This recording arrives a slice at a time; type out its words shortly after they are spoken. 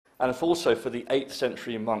and also for the 8th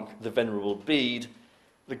century monk, the Venerable Bede,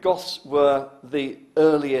 the Goths were the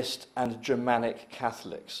earliest and Germanic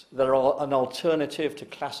Catholics. They are an alternative to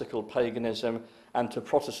classical paganism and to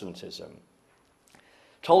Protestantism.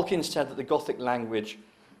 Tolkien said that the Gothic language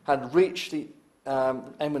had reached the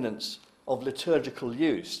eminence of liturgical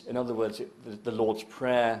use. In other words, the Lord's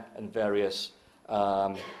Prayer and various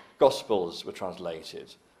Gospels were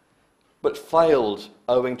translated, but failed,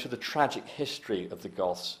 owing to the tragic history of the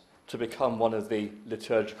Goths, to become one of the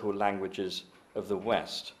liturgical languages of the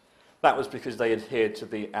West. That was because they adhered to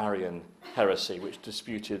the Arian heresy, which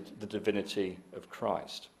disputed the divinity of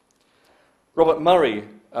Christ. Robert Murray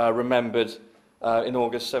remembered in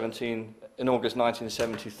August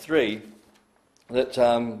 1973 that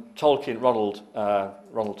Ronald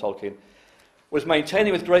Tolkien, was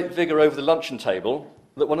maintaining with great vigour over the luncheon table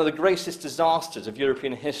that one of the greatest disasters of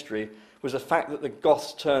European history was the fact that the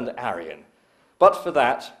Goths turned Arian. But for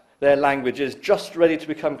that, their languages, just ready to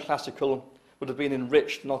become classical, would have been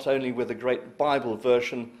enriched not only with a great Bible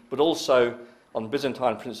version, but also, on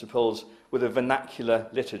Byzantine principles, with a vernacular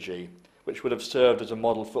liturgy, which would have served as a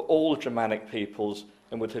model for all Germanic peoples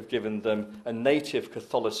and would have given them a native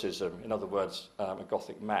Catholicism, in other words, a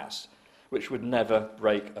Gothic Mass, which would never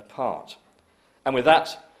break apart. And with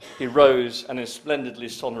that, he rose and in splendidly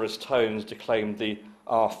sonorous tones declaimed the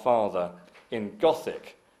Our Father in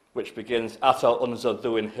Gothic, which begins, Ata unser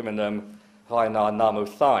du in himmelum, reina namu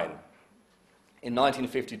thine. In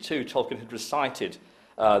 1952, Tolkien had recited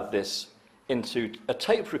this into a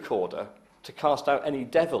tape recorder to cast out any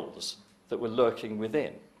devils that were lurking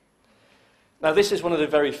within. Now, this is one of the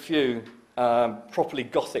very few properly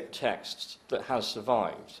Gothic texts that has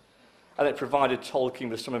survived, and it provided Tolkien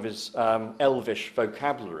with some of his elvish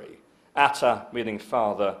vocabulary. Ata, meaning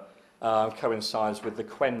father, coincides with the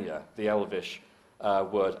Quenya, the elvish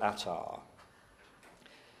word atar.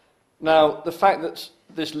 Now, the fact that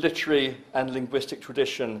this literary and linguistic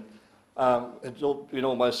tradition had been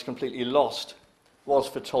almost completely lost was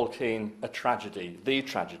for Tolkien a tragedy, the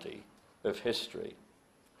tragedy of history.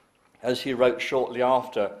 As he wrote shortly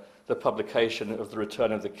after the publication of The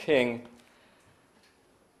Return of the King,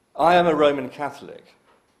 I am a Roman Catholic,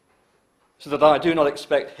 so that I do not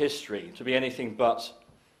expect history to be anything but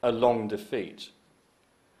a long defeat.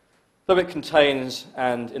 Though it contains,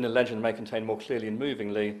 and in a legend may contain more clearly and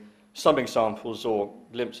movingly, some examples or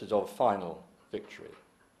glimpses of final victory.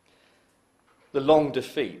 The long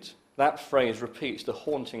defeat, that phrase repeats the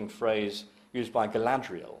haunting phrase used by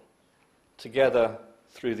Galadriel. Together,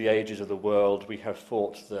 through the ages of the world, we have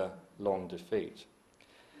fought the long defeat.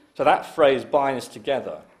 So that phrase binds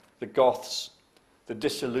together the Goths, the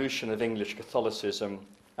dissolution of English Catholicism,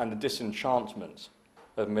 and the disenchantment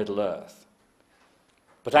of Middle-earth.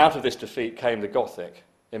 But out of this defeat came the Gothic,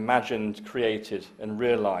 imagined, created, and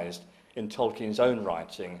realised in Tolkien's own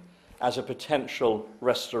writing as a potential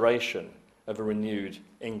restoration of a renewed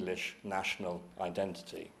English national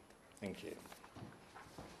identity. Thank you.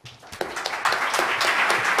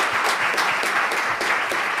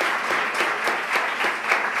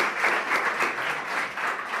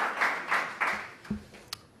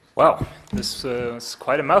 Wow, this was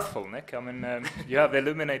quite a mouthful, Nick. I mean, you have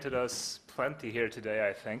illuminated us plenty here today,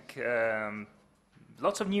 I think.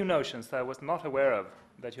 Lots of new notions that I was not aware of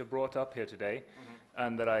that you brought up here today,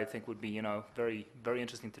 and that I think would be, very, very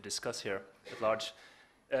interesting to discuss here at large.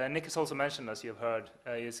 Nick has also mentioned, as you've heard,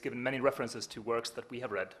 he has given many references to works that we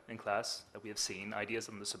have read in class, that we have seen, ideas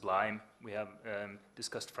on the sublime. We have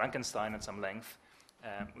discussed Frankenstein at some length,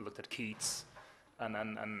 we looked at Keats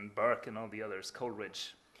and Burke and all the others,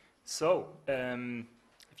 Coleridge. So,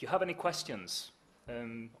 if you have any questions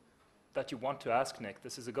that you want to ask Nick,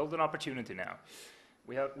 this is a golden opportunity now.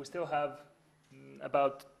 We still have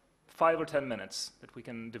about 5 or 10 minutes that we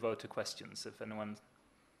can devote to questions. If anyone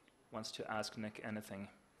wants to ask Nick anything,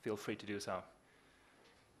 feel free to do so.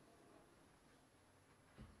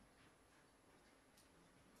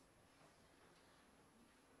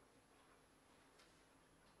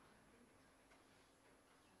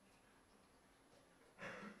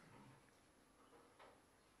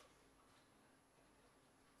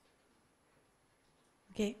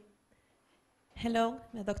 Okay. Hello,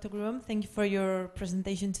 Dr. Groom. Thank you for your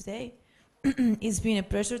presentation today. It's been a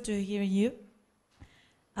pleasure to hear you.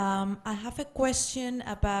 I have a question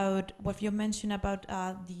about what you mentioned about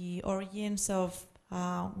the origins of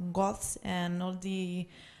Goths and all the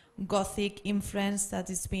Gothic influence that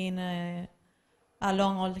has been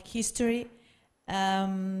along all history. I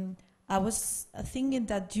was thinking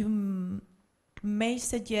that you may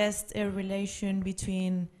suggest a relation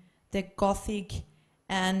between the Gothic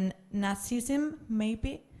and Nazism,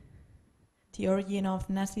 maybe, the origin of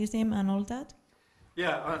Nazism and all that?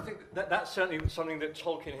 Yeah, I think that's certainly something that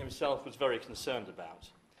Tolkien himself was very concerned about.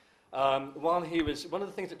 One of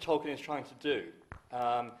the things that Tolkien is trying to do,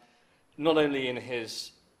 not only in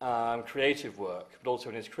his creative work, but also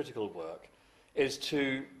in his critical work, is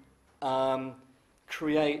to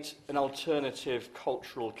create an alternative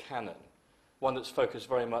cultural canon, one that's focused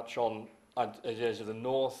very much on ideas of the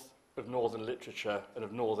North, of Northern literature, and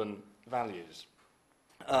of Northern values.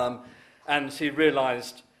 And he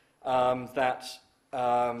realised that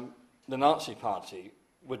the Nazi Party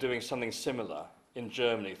were doing something similar in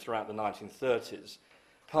Germany throughout the 1930s,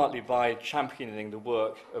 partly by championing the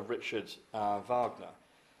work of Richard Wagner.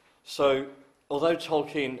 So, although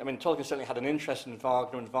Tolkien certainly had an interest in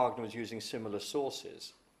Wagner, and Wagner was using similar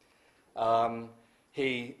sources,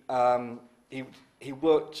 he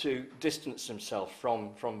worked to distance himself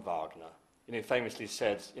from Wagner. You know, he famously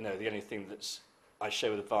said, you know, the only thing that I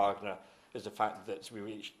share with Wagner is the fact that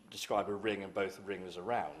we each describe a ring and both rings are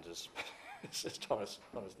round, as Thomas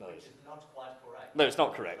knows. Which is not quite correct. No, it's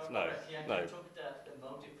not correct. He actually took the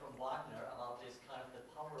motive from Wagner about this kind of the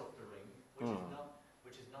power of the ring,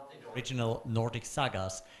 which is not in the original Nordic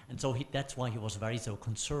sagas, and so that's why he was very so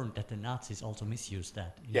concerned that the Nazis also misused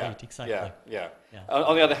that. Yeah, exactly. Yeah.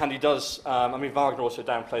 On the other hand, he does. Wagner also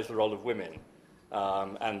downplays the role of women,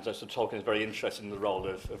 and so Tolkien is very interested in the role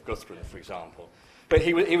of Guthrun, for example. But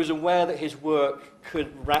he was aware that his work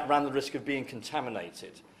ran the risk of being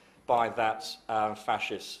contaminated by that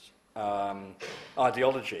fascist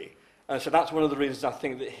ideology. And so that's one of the reasons I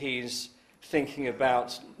think that he's thinking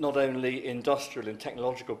about not only industrial and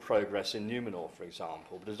technological progress in Numenor, for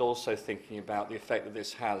example, but is also thinking about the effect that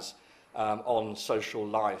this has on social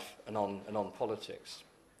life and on politics.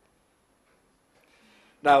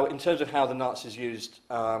 Now, in terms of how the Nazis used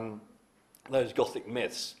those Gothic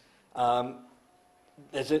myths,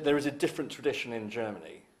 there is a different tradition in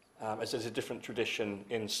Germany, as there's a different tradition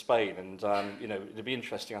in Spain, and it'd be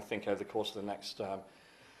interesting, I think, over the course of the next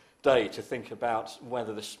day to think about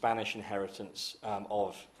whether the Spanish inheritance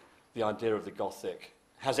of the idea of the Gothic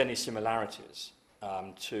has any similarities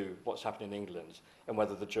to what's happening in England, and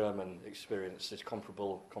whether the German experience is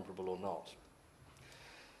comparable or not.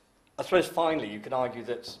 I suppose finally you could argue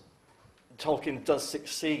that Tolkien does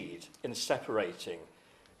succeed in separating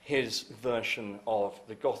his version of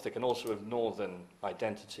the Gothic and also of Northern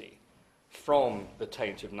identity from the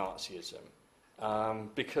taint of Nazism,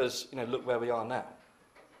 because look where we are now,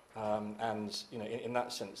 and in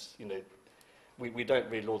that sense, we don't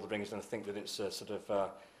read Lord of the Rings and think that it's a sort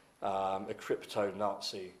of a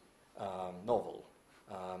crypto-Nazi novel.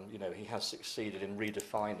 He has succeeded in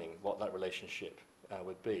redefining what that relationship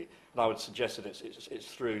would be, and I would suggest that it's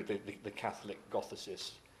through the Catholic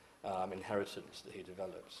Gothicist inheritance that he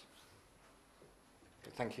develops.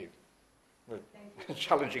 Thank you. A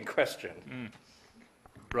challenging question.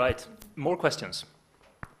 Right. More questions?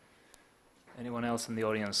 Anyone else in the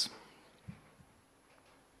audience?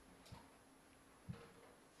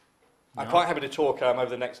 I'm quite happy to talk over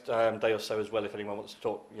the next day or so as well, if anyone wants to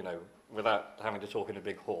talk, without having to talk in a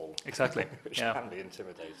big hall. Exactly. Which can be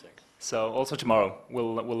intimidating. So also tomorrow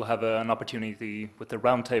we'll have an opportunity with the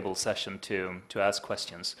roundtable session to ask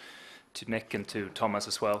questions to Nick and to Thomas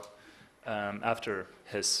as well after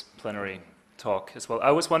his plenary talk as well.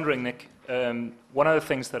 I was wondering, Nick, one of the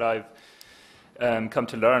things that I've come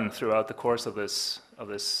to learn throughout the course of this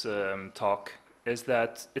talk is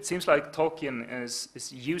that it seems like Tolkien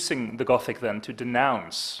is using the Gothic then to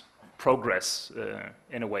denounce progress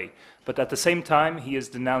in a way, but at the same time he is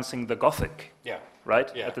denouncing the Gothic. Yeah.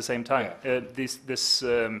 Right. Yeah. At the same time, this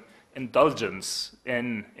indulgence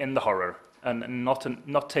in the horror and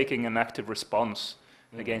not taking an active response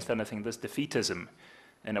against anything. This defeatism,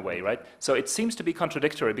 in a way, right? So it seems to be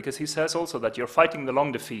contradictory because he says also that you're fighting the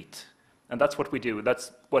long defeat, and that's what we do.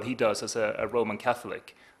 That's what he does as a Roman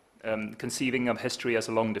Catholic, conceiving of history as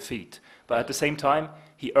a long defeat. But at the same time,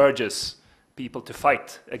 he urges people to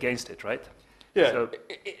fight against it, right? Yeah, so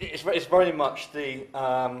it's very much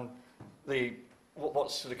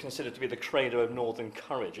what's sort of considered to be the credo of Northern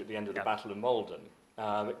courage at the end of the Battle of Maldon,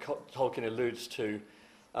 that Tolkien alludes to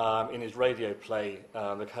in his radio play,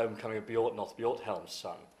 The Homecoming of Beorhthelm's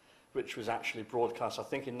Son, which was actually broadcast, I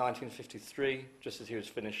think, in 1953, just as he was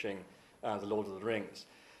finishing The Lord of the Rings.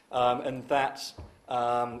 And that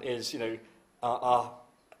is, the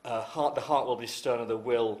heart will be sterner, the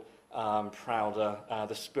will prouder,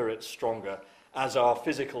 the spirit stronger, as our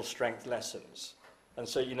physical strength lessens. And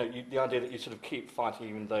so, the idea that you sort of keep fighting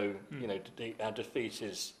even though, defeat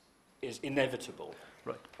is inevitable.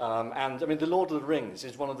 Right. And, The Lord of the Rings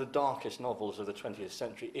is one of the darkest novels of the 20th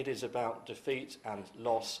century. It is about defeat and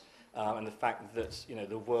loss and the fact that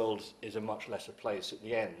the world is a much lesser place at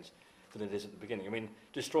the end than it is at the beginning. I mean,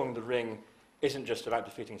 destroying the ring isn't just about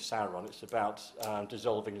defeating Sauron, it's about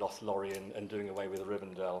dissolving Lothlorien and doing away with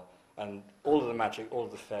Rivendell, and all of the magic, all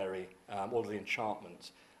of the fairy, all of the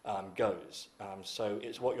enchantment goes. So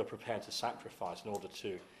it's what you're prepared to sacrifice in order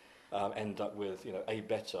to end up with a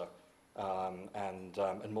better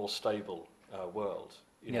and more stable world.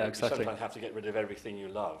 Exactly. You sometimes have to get rid of everything you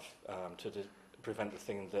love to prevent the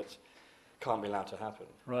thing that can't be allowed to happen.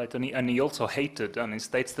 Right, and he also hated, and he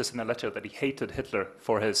states this in a letter, that he hated Hitler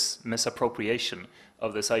for his misappropriation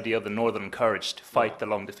of this idea of the northern courage to fight the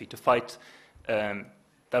long defeat, to fight.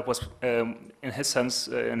 That was, in his sense,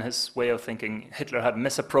 in his way of thinking, Hitler had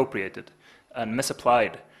misappropriated and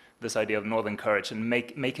misapplied this idea of northern courage and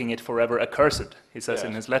making it forever accursed, he says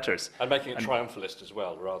in his letters. And making it triumphalist as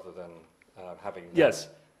well, rather than having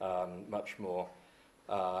much more,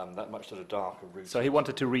 that much sort of darker root. So he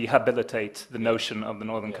wanted to rehabilitate the notion of the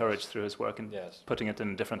northern courage through his work and putting it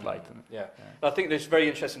in a different light. I think it's very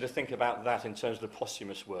interesting to think about that in terms of the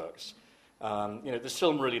posthumous works. The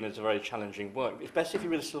Silmarillion is a very challenging work. It's best if you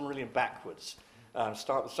read the Silmarillion backwards.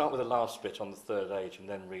 Start with the last bit on the Third Age and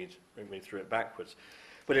then read through it backwards.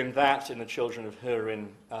 But in that, in the Children of Húrin,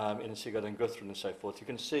 in Sigurd and Guthrum and so forth, you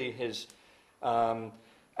can see his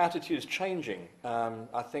attitudes changing,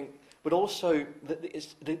 I think. But also,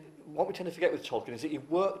 what we tend to forget with Tolkien is that he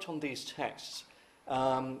worked on these texts,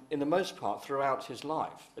 in the most part, throughout his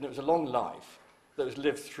life. And it was a long life that was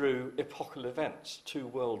lived through epochal events, 2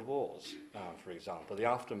 world wars, for example, the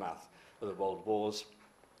aftermath of the world wars,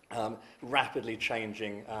 rapidly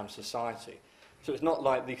changing society. So it's not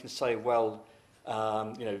like you can say, well,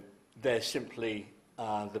 they're simply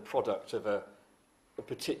the product of a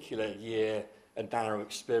particular year and narrow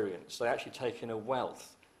experience. They actually take in a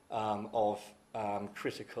wealth of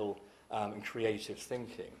critical and creative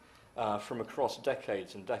thinking from across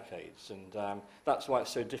decades and decades, and that's why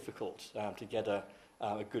it's so difficult to get a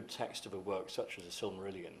good text of a work such as the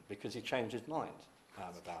Silmarillion, because he changed his mind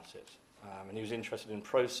about it, and he was interested in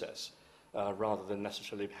process rather than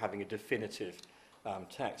necessarily having a definitive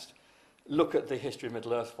text. Look at the History of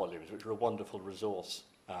Middle-earth volumes, which are a wonderful resource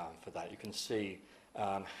for that. You can see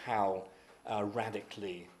how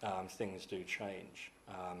radically things do change,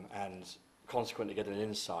 and consequently get an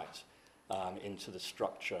insight into the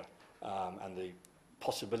structure and the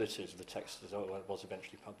possibilities of the text as it was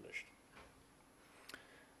eventually published.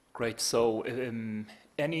 Great. So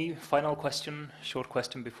any final question, short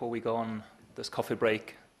question before we go on this coffee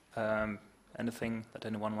break? Anything that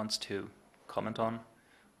anyone wants to comment on,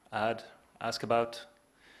 add, ask about?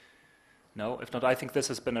 No? If not, I think this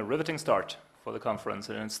has been a riveting start for the conference,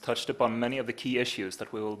 and it's touched upon many of the key issues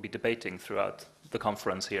that we will be debating throughout the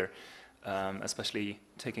conference here, especially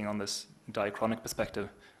taking on this diachronic perspective,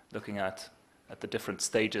 looking at the different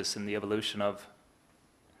stages in the evolution of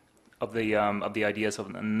the ideas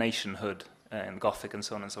of nationhood and Gothic and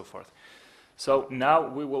so on and so forth. So now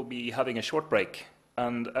we will be having a short break,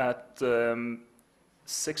 and at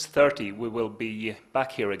 6:30 we will be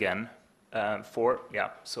back here again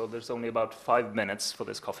so there's only about 5 minutes for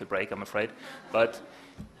this coffee break, I'm afraid, but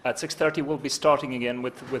at 6:30 we'll be starting again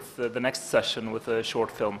with the next session with a short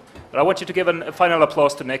film. But I want you to give a final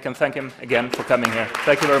applause to Nick and thank him again for coming here.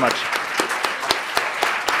 Thank you very much.